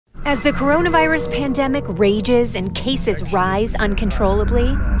As the coronavirus pandemic rages and cases rise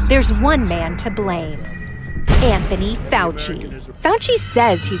uncontrollably, there's one man to blame: Anthony Fauci. Fauci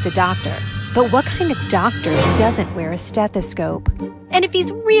says he's a doctor, but what kind of doctor doesn't wear a stethoscope? And if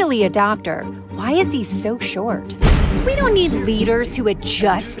he's really a doctor, why is he so short? We don't need leaders who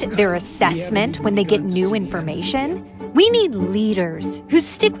adjust their assessment when they get new information. We need leaders who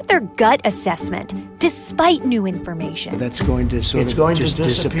stick with their gut assessment despite new information. That's going to just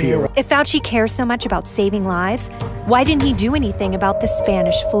disappear. If Fauci cares so much about saving lives, why didn't he do anything about the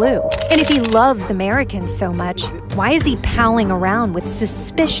Spanish flu? And if he loves Americans so much, why is he palling around with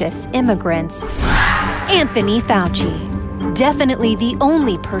suspicious immigrants? Anthony Fauci. Definitely the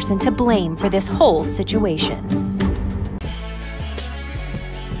only person to blame for this whole situation.